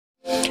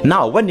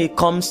Now, when it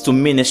comes to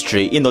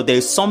ministry, there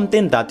is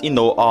something that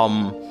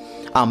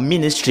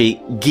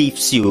ministry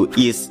gives you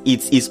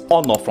is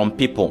honor from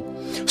people.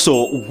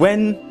 So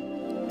when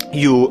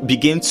you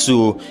begin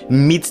to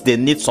meet the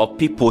needs of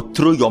people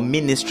through your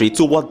ministry,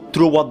 through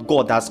what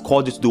God has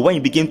called you to do, when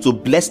you begin to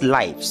bless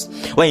lives,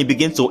 when you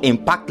begin to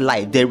impact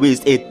life, there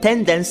is a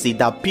tendency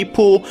that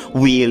people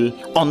will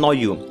honor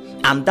you,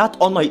 and that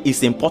honor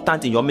is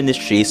important in your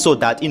ministry, so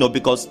that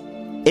because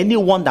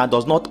anyone that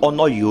does not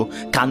honor you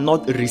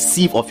cannot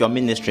receive of your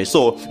ministry.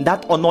 So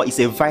that honor is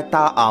a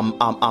vital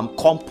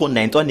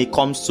component when it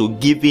comes to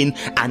giving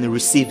and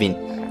receiving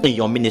in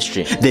your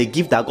ministry. The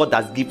gift that God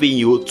has given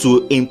you,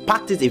 to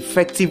impact it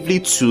effectively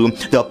to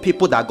the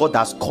people that God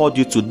has called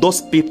you to,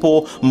 those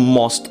people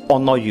must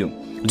honor you.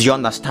 Do you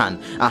understand?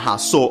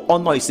 So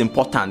honor is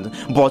important,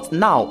 but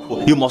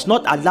now you must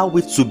not allow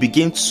it to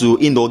begin to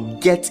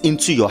get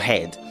into your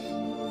head.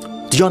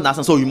 Do you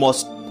understand? So you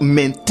must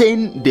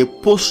maintain the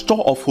posture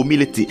of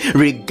humility,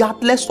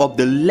 regardless of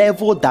the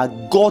level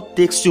that God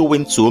takes you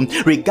into,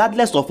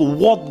 regardless of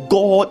what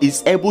God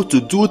is able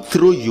to do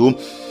through you,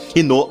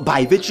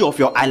 by virtue of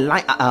your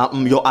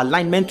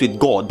alignment with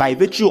God, by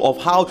virtue of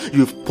how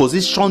you've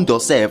positioned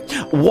yourself.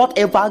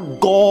 Whatever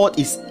God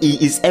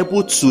is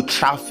able to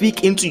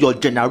traffic into your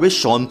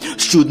generation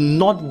should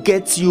not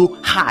get you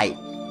high.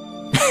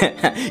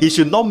 It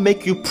should not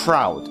make you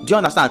proud. Do you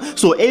understand?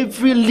 So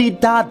every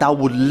leader that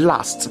would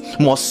last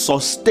must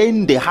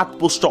sustain the heart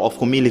posture of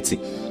humility.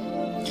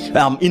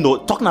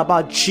 Talking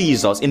about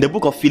Jesus in the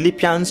book of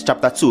Philippians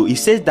chapter 2, he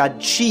says that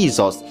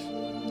Jesus,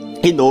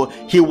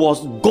 he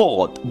was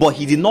God, but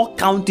he did not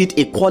count it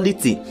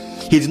equality.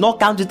 He did not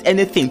count it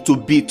anything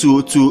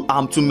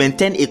to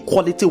maintain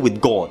equality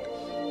with God.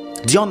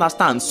 Do you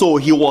understand? So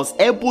he was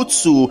able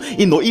to,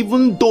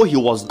 even though he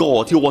was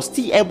God, he was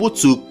still able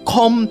to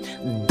come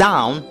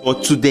down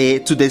to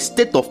the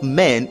state of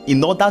man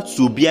in order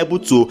to be able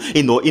to,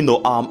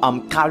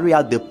 carry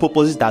out the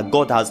purposes that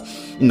God has,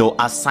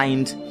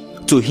 assigned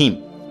to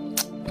him.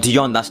 Do you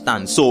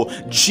understand? So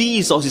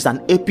Jesus is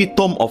an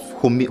epitome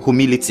of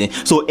humility.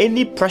 So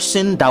any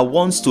person that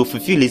wants to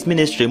fulfill his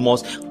ministry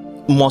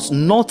must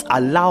not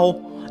allow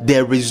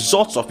the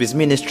results of his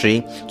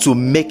ministry to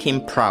make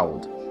him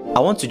proud. I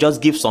want to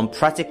just give some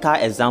practical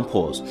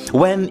examples.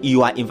 When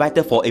you are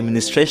invited for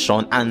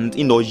administration and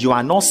you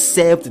are not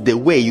served the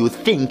way you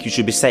think you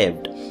should be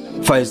served.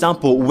 For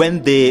example,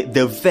 when the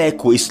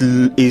vehicle is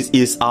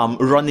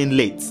running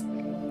late,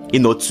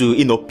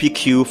 to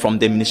pick you from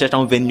the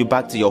administration venue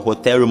back to your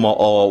hotel room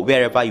or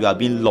wherever you are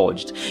being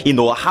lodged.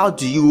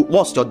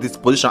 What's your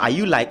disposition? Are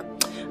you like,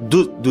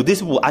 do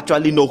these people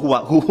actually know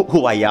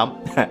who I am?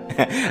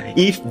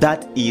 If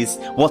that is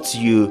what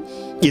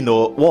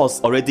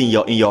was already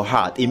in your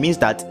heart, it means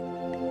that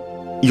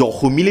your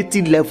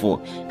humility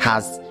level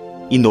has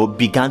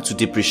begun to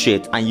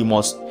depreciate, and you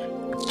must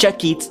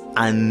check it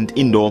and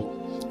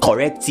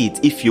correct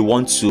it if you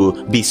want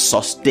to be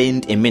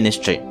sustained in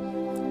ministry.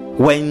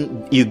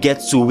 When you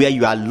get to where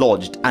you are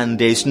lodged and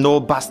there is no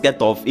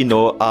basket of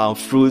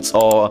fruits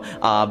or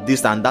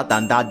this and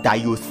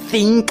that you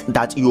think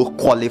that you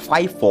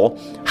qualify for,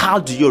 how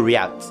do you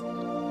react?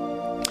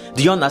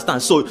 Do you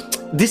understand? So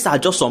these are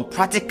just some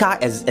practical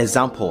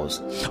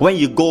examples. When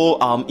you go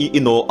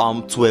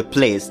to a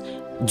place,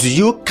 do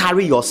you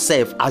carry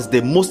yourself as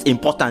the most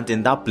important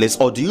in that place,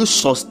 or do you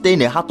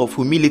sustain a heart of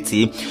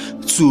humility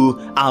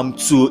to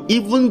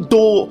even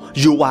though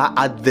you are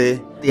at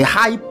the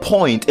high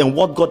point in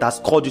what God has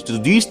called you to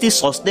do you still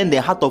sustain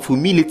the heart of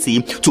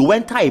humility to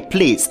enter a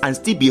place and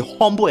still be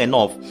humble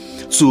enough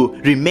to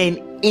remain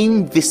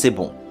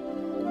invisible?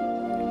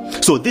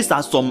 So these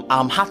are some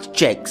heart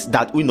checks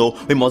that we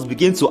must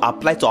begin to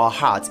apply to our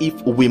hearts if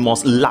we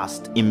must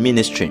last in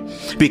ministry.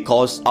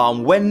 Because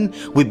when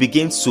we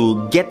begin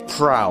to get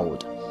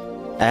proud,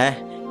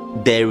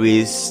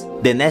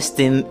 the next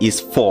thing is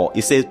fall.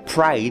 It says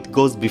pride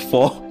goes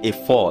before a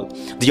fall.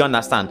 Do you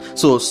understand?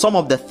 So some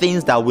of the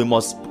things that we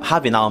must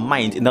have in our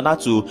mind in order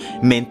to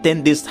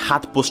maintain this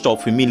heart posture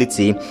of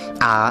humility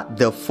are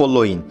the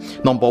following.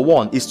 Number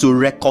one is to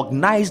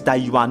recognize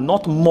that you are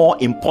not more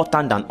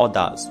important than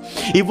others.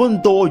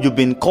 Even though you've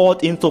been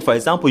called into, for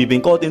example, you've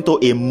been called into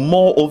a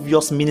more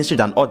obvious ministry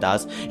than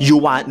others,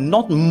 you are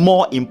not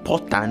more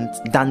important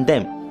than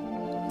them.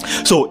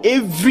 So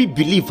every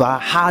believer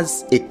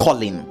has a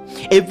calling.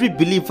 Every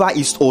believer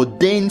is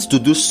ordained to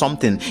do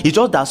something. It's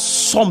just that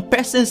some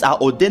persons are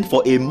ordained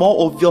for a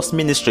more obvious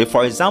ministry.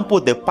 For example,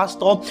 the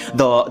pastor,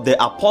 the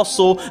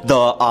apostle,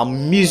 the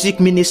music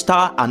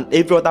minister, and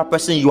every other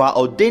person, you are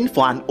ordained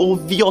for an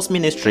obvious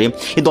ministry.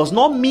 It does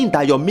not mean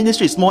that your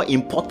ministry is more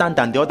important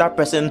than the other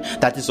person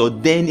that is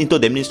ordained into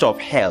the ministry of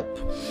help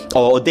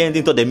or ordained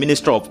into the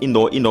ministry of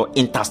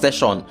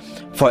intercession.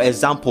 For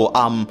example,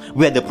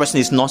 where the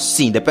person is not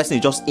seen, the person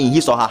is just in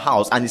his or her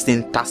house and is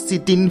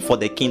interceding for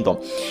the kingdom.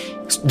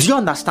 Do you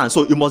understand?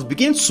 So you must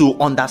begin to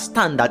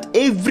understand that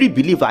every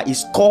believer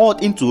is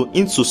called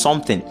into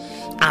something,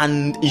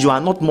 and you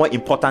are not more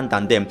important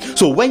than them.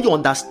 So when you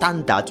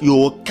understand that, you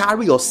will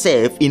carry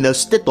yourself in a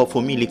state of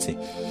humility.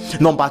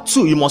 Number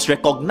two, you must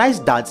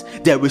recognize that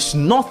there is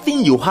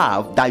nothing you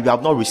have that you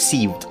have not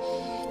received.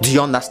 Do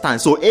you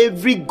understand? So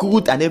every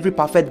good and every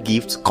perfect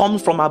gift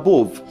comes from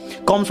above,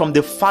 comes from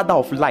the Father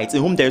of lights,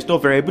 in whom there is no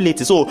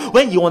variability. So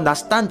when you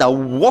understand that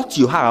what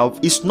you have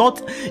is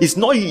not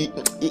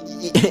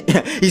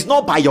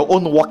by your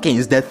own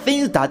workings, the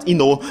things that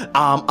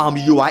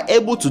you are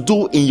able to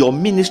do in your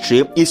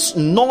ministry is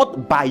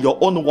not by your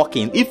own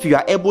working. If you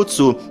are able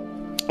to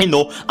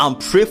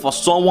pray for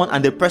someone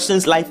and the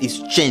person's life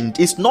is changed,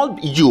 it's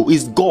not you,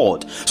 it's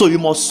God. So you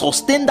must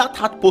sustain that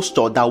heart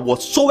posture that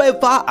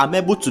whatsoever I'm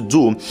able to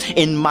do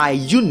in my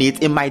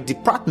unit, in my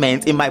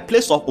department, in my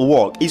place of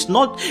work, it's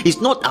not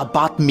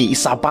about me,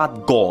 it's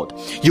about God.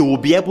 You will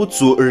be able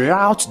to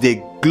route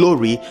the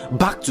glory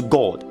back to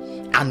God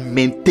and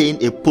maintain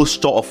a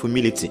posture of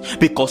humility,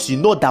 because you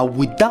know that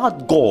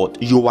without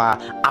God you are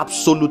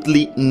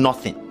absolutely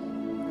nothing.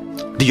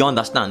 Do you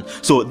understand?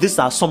 So these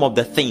are some of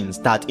the things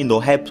that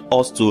help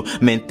us to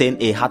maintain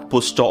a heart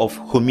posture of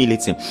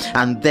humility.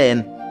 And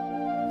then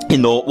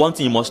one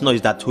thing you must know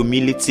is that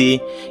humility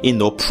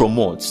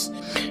promotes.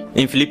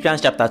 In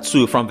Philippians chapter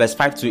 2 from verse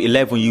 5 to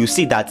 11, you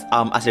see that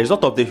as a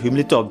result of the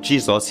humility of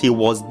Jesus, he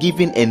was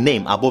given a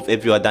name above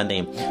every other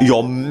name.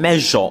 Your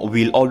measure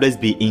will always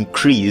be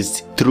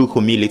increased through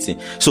humility.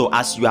 So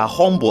as you are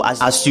humble,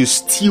 as you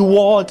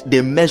steward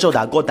the measure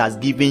that God has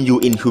given you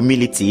in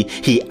humility,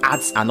 he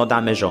adds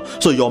another measure.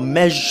 So your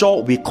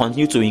measure will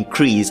continue to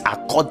increase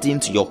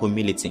according to your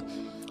humility.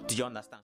 Do you understand?